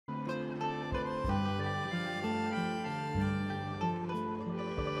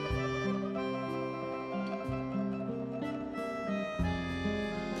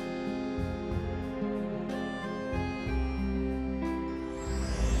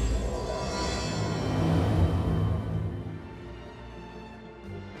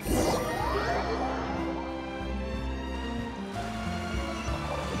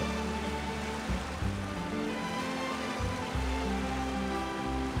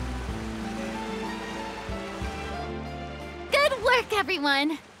work,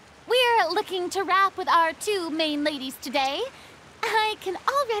 everyone! We're looking to wrap with our two main ladies today. I can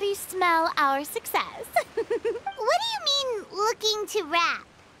already smell our success. What do you mean, looking to wrap?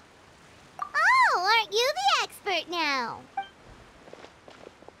 Oh, aren't you the expert now?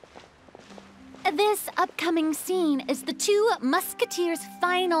 This upcoming scene is the two Musketeers'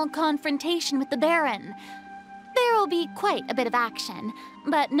 final confrontation with the Baron. There will be quite a bit of action,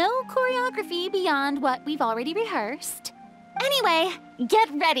 but no choreography beyond what we've already rehearsed. Anyway, get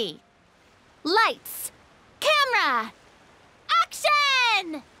ready. Lights, camera,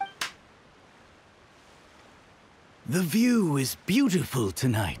 action! The view is beautiful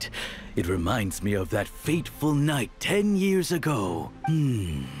tonight. It reminds me of that fateful night 10 years ago.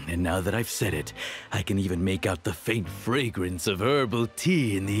 And now that I've said it, I can even make out the faint fragrance of herbal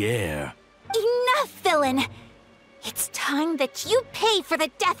tea in the air. Enough, villain! It's time that you pay for the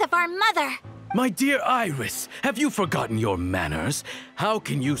death of our mother! My dear Iris, have you forgotten your manners? How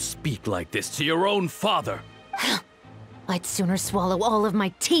can you speak like this to your own father? I'd sooner swallow all of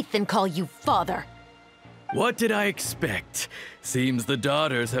my teeth than call you father. What did I expect? Seems the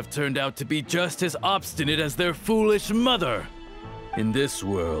daughters have turned out to be just as obstinate as their foolish mother. In this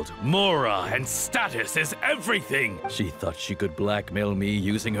world, Mora and status is everything. She thought she could blackmail me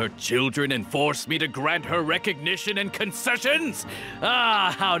using her children and force me to grant her recognition and concessions?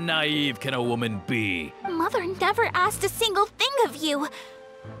 Ah, how naive can a woman be? Mother never asked a single thing of you.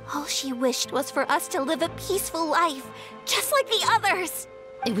 All she wished was for us to live a peaceful life, just like the others.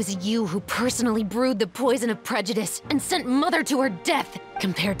 It was you who personally brewed the poison of prejudice and sent Mother to her death.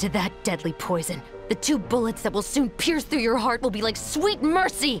 Compared to that deadly poison, the 2 bullets that will soon pierce through your heart will be like sweet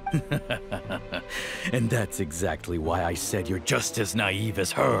mercy! And that's exactly why I said you're just as naive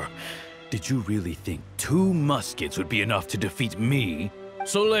as her. Did you really think 2 muskets would be enough to defeat me?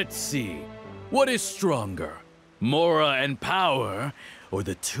 So let's see. What is stronger? Mora and power, or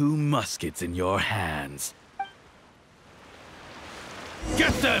the 2 muskets in your hands?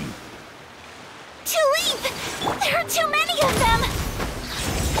 Get them! Tulip! There are too many of them!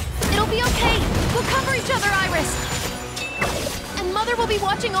 It'll be okay! We'll cover each other, Iris! And Mother will be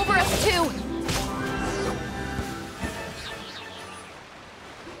watching over us, too!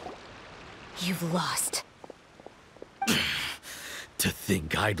 You've lost. To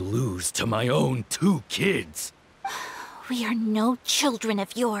think I'd lose to my own 2 kids! We are no children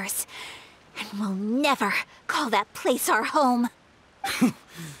of yours, and we'll never call that place our home.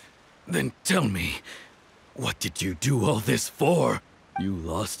 Then tell me, what did you do all this for? You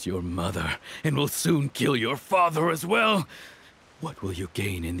lost your mother, and will soon kill your father as well. What will you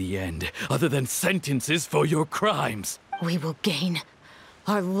gain in the end, other than sentences for your crimes? We will gain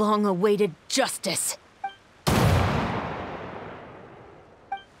our long-awaited justice.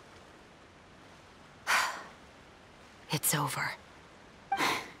 It's over.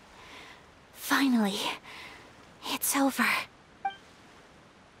 Finally, it's over.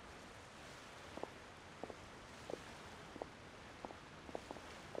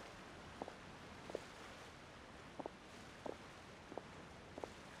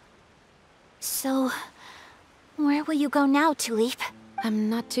 So, where will you go now, Tulip?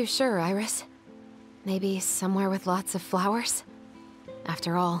 I'm not too sure, Iris. Maybe somewhere with lots of flowers?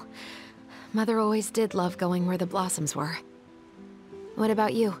 After all, Mother always did love going where the blossoms were. What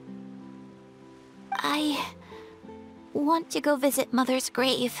about you? I want to go visit Mother's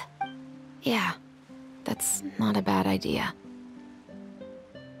grave. Yeah, that's not a bad idea.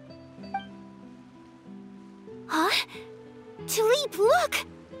 Huh? Tulip, look!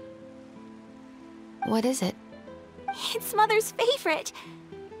 What is it? It's Mother's favorite.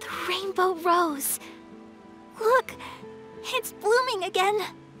 The rainbow rose. Look, it's blooming again.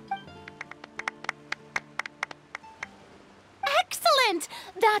 Excellent!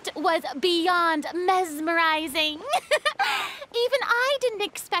 That was beyond mesmerizing. Even I didn't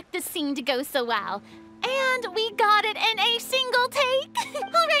expect the scene to go so well. And we got it in a single take.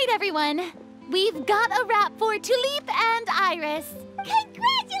 All right, everyone. We've got a wrap for Tulip and Iris.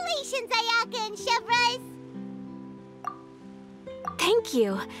 Congratulations, Ayaka and Chevres! Thank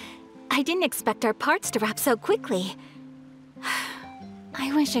you. I didn't expect our parts to wrap so quickly.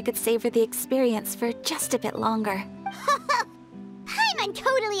 I wish I could savor the experience for just a bit longer. Paimon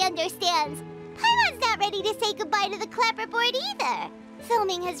totally understands. Paimon's not ready to say goodbye to the clapperboard either.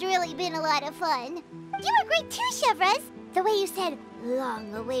 Filming has really been a lot of fun. You were great too, Chevres. The way you said,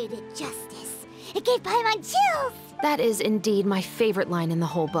 long-awaited justice. It gave Paimon chills. That is indeed my favorite line in the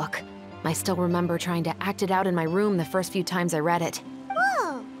whole book. I still remember trying to act it out in my room the first few times I read it.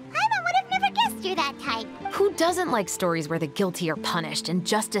 Whoa! Paimon would have never guessed you're that type. Who doesn't like stories where the guilty are punished and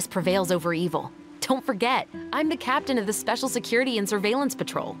justice prevails over evil? Don't forget, I'm the captain of the Special Security and Surveillance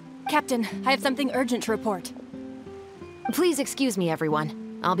Patrol. Captain, I have something urgent to report. Please excuse me,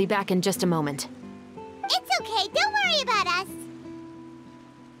 everyone. I'll be back in just a moment. It's okay, don't worry about us.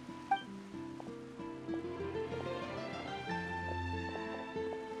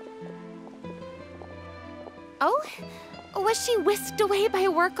 Oh? Was she whisked away by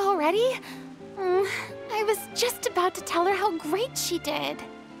work already? I was just about to tell her how great she did.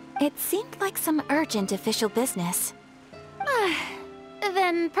 It seemed like some urgent official business.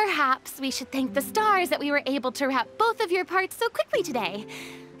 Then perhaps we should thank the stars that we were able to wrap both of your parts so quickly today.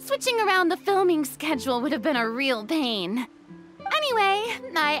 Switching around the filming schedule would have been a real pain. Anyway,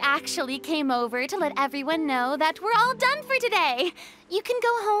 I actually came over to let everyone know that we're all done for today. You can go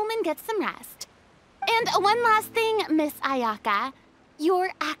home and get some rest. And one last thing, Miss Ayaka.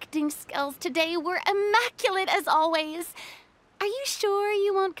 Your acting skills today were immaculate as always. Are you sure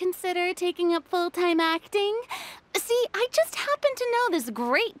you won't consider taking up full-time acting? See, I just happen to know this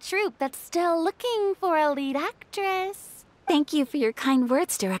great troupe that's still looking for a lead actress. Thank you for your kind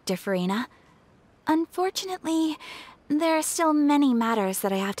words, Director Farina. Unfortunately, there are still many matters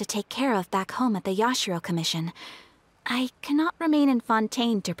that I have to take care of back home at the Yashiro Commission. I cannot remain in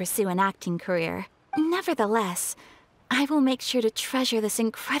Fontaine to pursue an acting career. Nevertheless, I will make sure to treasure this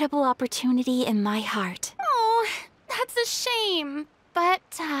incredible opportunity in my heart. Oh, that's a shame, but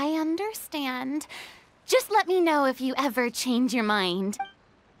I understand. Just let me know if you ever change your mind.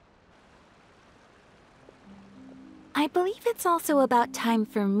 I believe it's also about time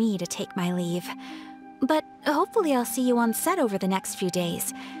for me to take my leave. But hopefully I'll see you on set over the next few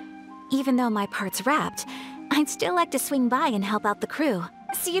days. Even though my part's wrapped, I'd still like to swing by and help out the crew.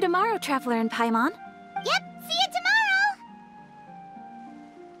 See you tomorrow, Traveler and Paimon. Yep, see you tomorrow!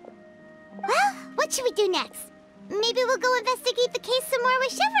 Well, what should we do next? Maybe we'll go investigate the case some more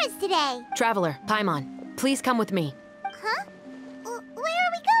with Chevres today. Traveler, Paimon, please come with me. Huh? Where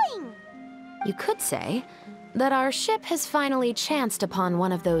are we going? You could say that our ship has finally chanced upon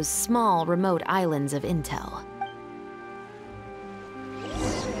one of those small, remote islands of intel.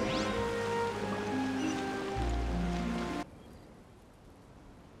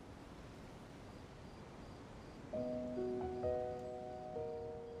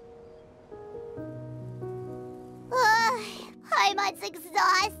 Paimon's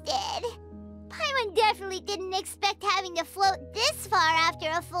exhausted. Paimon definitely didn't expect having to float this far after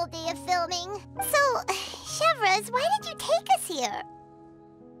a full day of filming. So, Chevres, why did you take us here?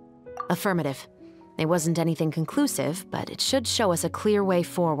 Affirmative. It wasn't anything conclusive, but it should show us a clear way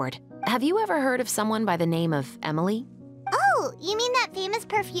forward. Have you ever heard of someone by the name of Emily? Oh, you mean that famous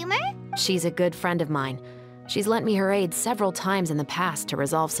perfumer? She's a good friend of mine. She's lent me her aid several times in the past to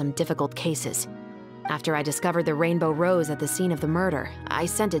resolve some difficult cases. After I discovered the rainbow rose at the scene of the murder, I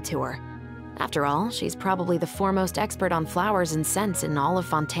sent it to her. After all, she's probably the foremost expert on flowers and scents in all of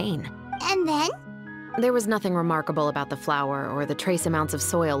Fontaine. And then? There was nothing remarkable about the flower or the trace amounts of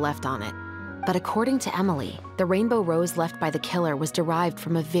soil left on it. But according to Emily, the rainbow rose left by the killer was derived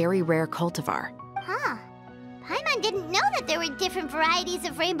from a very rare cultivar. Huh. Paimon didn't know that there were different varieties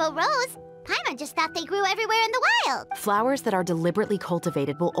of rainbow rose. Paimon just thought they grew everywhere in the wild. Flowers that are deliberately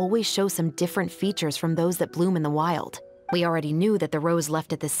cultivated will always show some different features from those that bloom in the wild. We already knew that the rose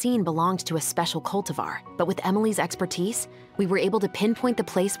left at the scene belonged to a special cultivar, but with Emily's expertise, we were able to pinpoint the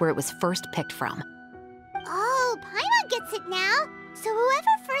place where it was first picked from. Oh, Paimon gets it now. So whoever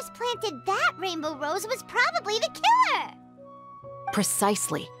first planted that rainbow rose was probably the killer.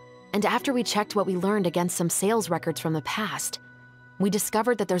 Precisely. And after we checked what we learned against some sales records from the past, we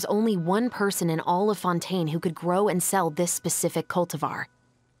discovered that there's only one person in all of Fontaine who could grow and sell this specific cultivar.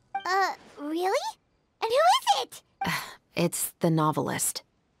 Really? And who is it? It's the novelist.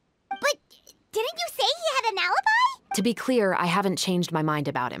 But didn't you say he had an alibi? To be clear, I haven't changed my mind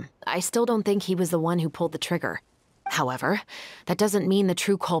about him. I still don't think he was the one who pulled the trigger. However, that doesn't mean the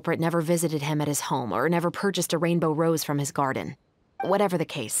true culprit never visited him at his home or never purchased a rainbow rose from his garden. Whatever the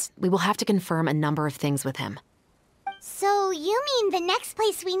case, we will have to confirm a number of things with him. So you mean the next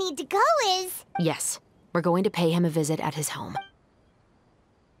place we need to go is... Yes, we're going to pay him a visit at his home.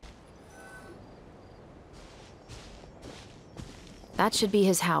 That should be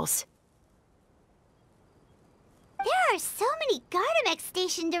his house. There are so many Gardamex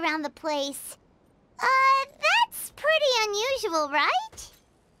stationed around the place. That's pretty unusual, right?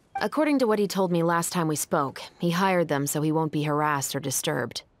 According to what he told me last time we spoke, he hired them so he won't be harassed or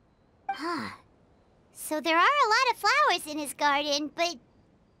disturbed. Huh. So there are a lot of flowers in his garden, but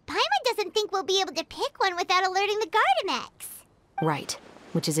Paimon doesn't think we'll be able to pick one without alerting the Gardamex. Right.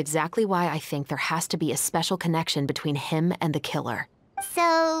 Which is exactly why I think there has to be a special connection between him and the killer.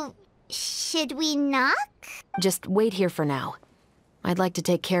 So, Should we knock? Just wait here for now. I'd like to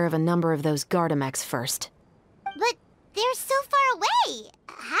take care of a number of those Gardamex first. But they're so far away.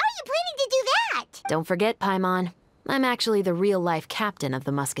 How are you planning to do that? Don't forget, Paimon, I'm actually the real-life captain of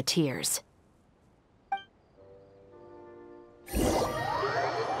the Musketeers.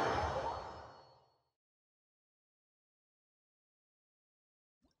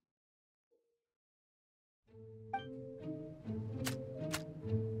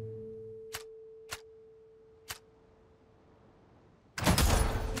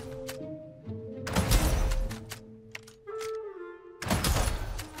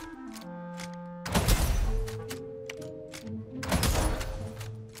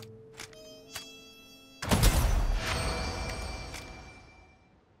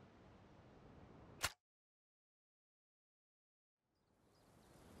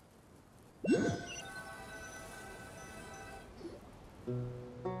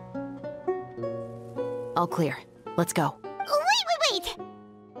 All clear. Let's go. Wait!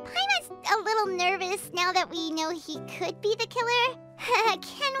 Paimon's a little nervous now that we know he could be the killer.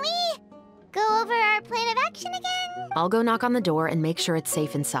 Can we go over our plan of action again? I'll go knock on the door and make sure it's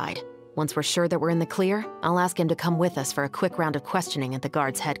safe inside. Once we're sure that we're in the clear, I'll ask him to come with us for a quick round of questioning at the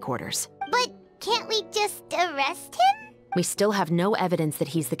guard's headquarters. But can't we just arrest him? We still have no evidence that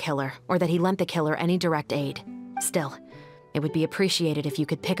he's the killer, or that he lent the killer any direct aid. Still, it would be appreciated if you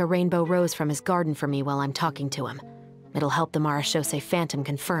could pick a rainbow rose from his garden for me while I'm talking to him. It'll help the Marachose Phantom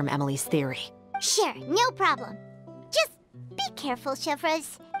confirm Emily's theory. Sure, no problem. Just be careful,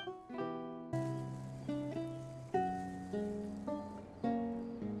 Chevreuse.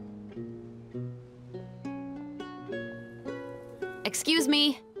 Excuse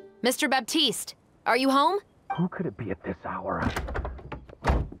me, Mr. Baptiste, are you home? Who could it be at this hour?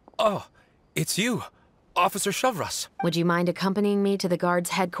 Oh, it's you, Officer Chevreuse. Would you mind accompanying me to the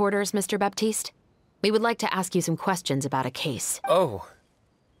guard's headquarters, Mr. Baptiste? We would like to ask you some questions about a case. Oh,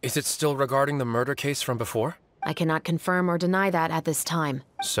 is it still regarding the murder case from before? I cannot confirm or deny that at this time.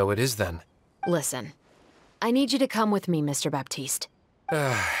 So it is then. Listen, I need you to come with me, Mr. Baptiste.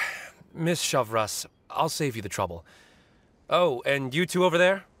 Miss Chevreuse, I'll save you the trouble. Oh, and you two over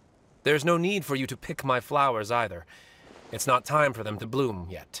there? There's no need for you to pick my flowers either. It's not time for them to bloom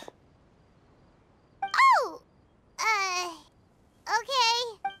yet. Oh!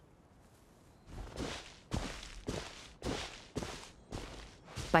 Okay.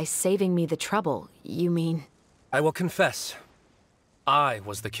 By saving me the trouble, you mean... I will confess, I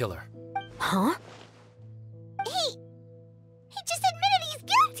was the killer. Huh? He just admitted he's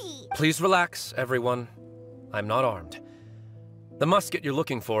guilty! Please relax, everyone. I'm not armed. The musket you're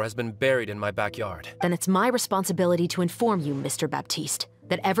looking for has been buried in my backyard. Then it's my responsibility to inform you, Mr. Baptiste,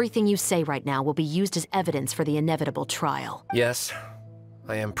 that everything you say right now will be used as evidence for the inevitable trial. Yes,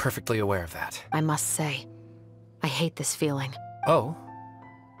 I am perfectly aware of that. I must say, I hate this feeling. Oh?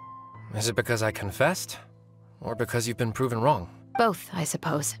 Is it because I confessed? Or because you've been proven wrong? Both, I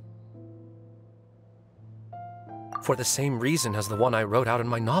suppose. For the same reason as the one I wrote out in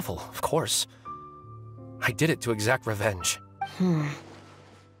my novel, of course. I did it to exact revenge.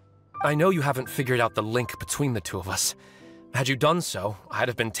 I know you haven't figured out the link between the two of us. Had you done so, I'd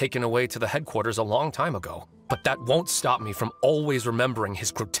have been taken away to the headquarters a long time ago. But that won't stop me from always remembering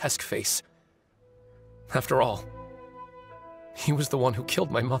his grotesque face. After all, he was the one who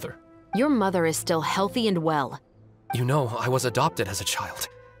killed my mother. Your mother is still healthy and well. You know, I was adopted as a child.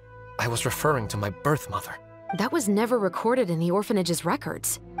 I was referring to my birth mother. That was never recorded in the orphanage's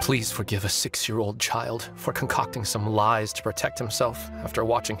records. Please forgive a 6-year-old child for concocting some lies to protect himself after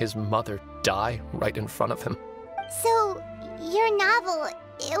watching his mother die right in front of him. So, your novel,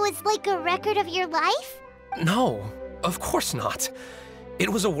 it was like a record of your life? No, of course not. It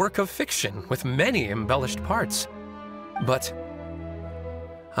was a work of fiction with many embellished parts. But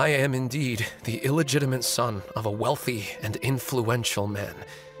I am indeed the illegitimate son of a wealthy and influential man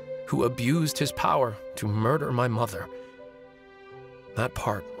who abused his power to murder my mother. That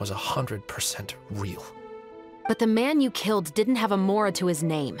part was 100% real. But the man you killed didn't have a Mora to his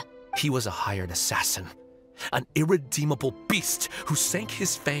name. He was a hired assassin, an irredeemable beast who sank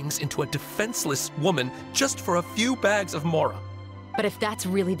his fangs into a defenseless woman just for a few bags of Mora. But if that's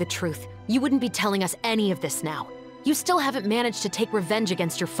really the truth, you wouldn't be telling us any of this now. You still haven't managed to take revenge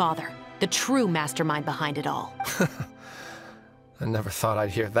against your father, the true mastermind behind it all. I never thought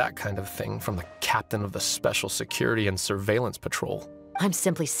I'd hear that kind of thing from the captain of the Special Security and Surveillance Patrol. I'm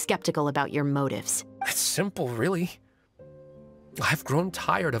simply skeptical about your motives. It's simple, really. I've grown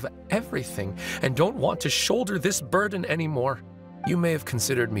tired of everything and don't want to shoulder this burden anymore. You may have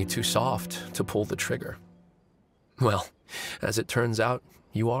considered me too soft to pull the trigger. Well, as it turns out,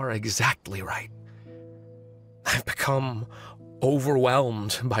 you are exactly right. I've become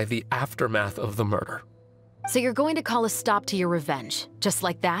overwhelmed by the aftermath of the murder. So you're going to call a stop to your revenge, just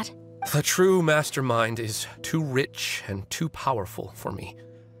like that? The true mastermind is too rich and too powerful for me.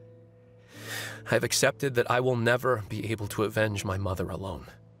 I've accepted that I will never be able to avenge my mother alone.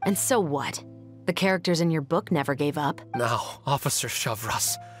 And so what? The characters in your book never gave up? Now, Officer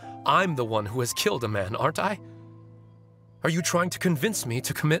Shavras, I'm the one who has killed a man, aren't I? Are you trying to convince me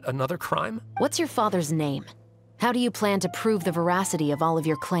to commit another crime? What's your father's name? How do you plan to prove the veracity of all of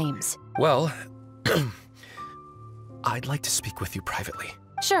your claims? Well, I'd like to speak with you privately.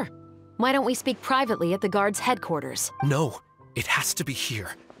 Sure. Why don't we speak privately at the guard's headquarters? No, it has to be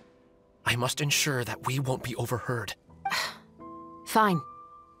here. I must ensure that we won't be overheard. Fine.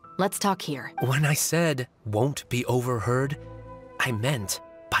 Let's talk here. When I said won't be overheard, I meant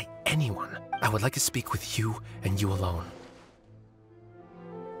by anyone. I would like to speak with you and you alone.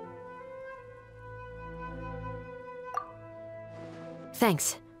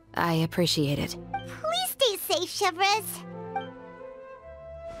 Thanks. I appreciate it. Please stay safe, Shavras.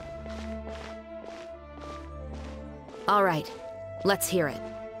 All right. Let's hear it.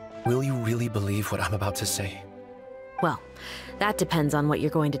 Will you really believe what I'm about to say? Well, that depends on what you're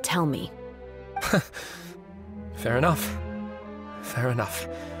going to tell me. Fair enough. Fair enough.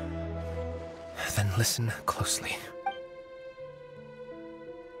 Then listen closely.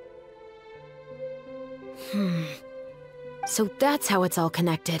 So that's how it's all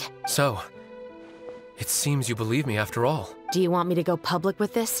connected. So, it seems you believe me after all. Do you want me to go public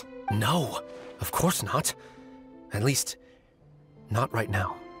with this? No, of course not. At least, not right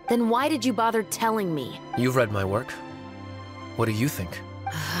now. Then why did you bother telling me? You've read my work. What do you think?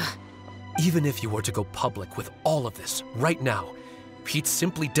 Even if you were to go public with all of this right now, he'd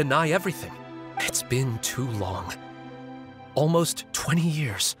simply deny everything. It's been too long. Almost 20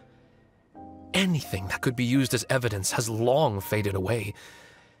 years. Anything that could be used as evidence has long faded away.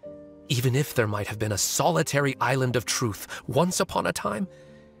 Even if there might have been a solitary island of truth once upon a time,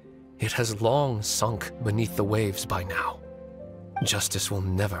 it has long sunk beneath the waves by now. Justice will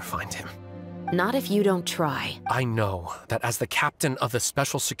never find him. Not if you don't try. I know that as the captain of the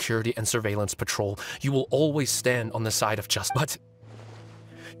Special Security and Surveillance Patrol, you will always stand on the side of justice. But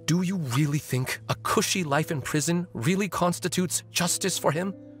do you really think a cushy life in prison really constitutes justice for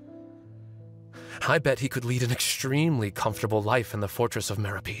him? I bet he could lead an extremely comfortable life in the fortress of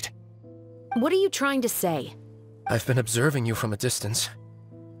Meripede. What are you trying to say? I've been observing you from a distance.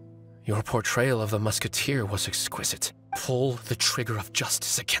 Your portrayal of the Musketeer was exquisite. Pull the trigger of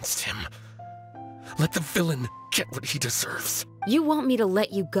justice against him. Let the villain get what he deserves. You want me to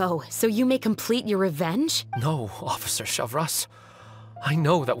let you go so you may complete your revenge? No, Officer Shavras. I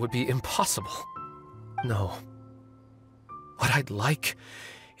know that would be impossible. No. What I'd like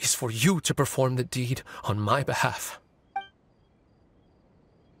is for you to perform the deed on my behalf.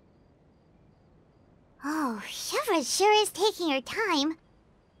 Oh, Shavras sure is taking her time.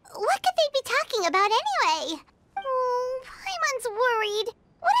 What could they be talking about anyway? Oh, Paimon's worried.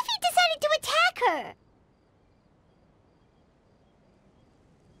 What if he decided to attack her?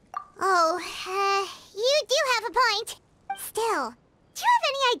 Oh, you do have a point. Still, do you have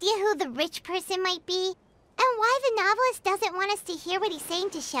any idea who the rich person might be? And why the novelist doesn't want us to hear what he's saying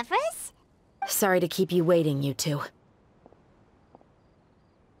to Shavras? Sorry to keep you waiting, you two.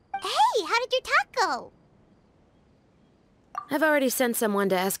 Hey, how did your talk go? I've already sent someone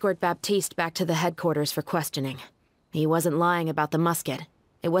to escort Baptiste back to the headquarters for questioning. He wasn't lying about the musket.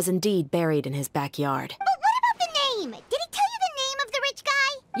 It was indeed buried in his backyard. But what about the name? Did he tell you the name of the rich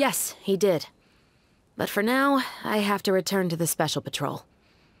guy? Yes, he did. But for now, I have to return to the Special Patrol.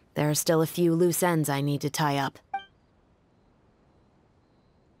 There are still a few loose ends I need to tie up.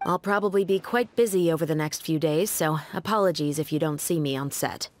 I'll probably be quite busy over the next few days, so apologies if you don't see me on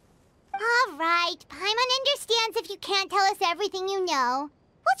set. All right, Paimon understands if you can't tell us everything you know.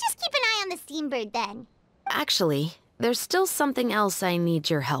 We'll just keep an eye on the Steambird then. Actually, there's still something else I need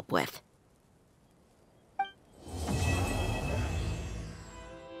your help with.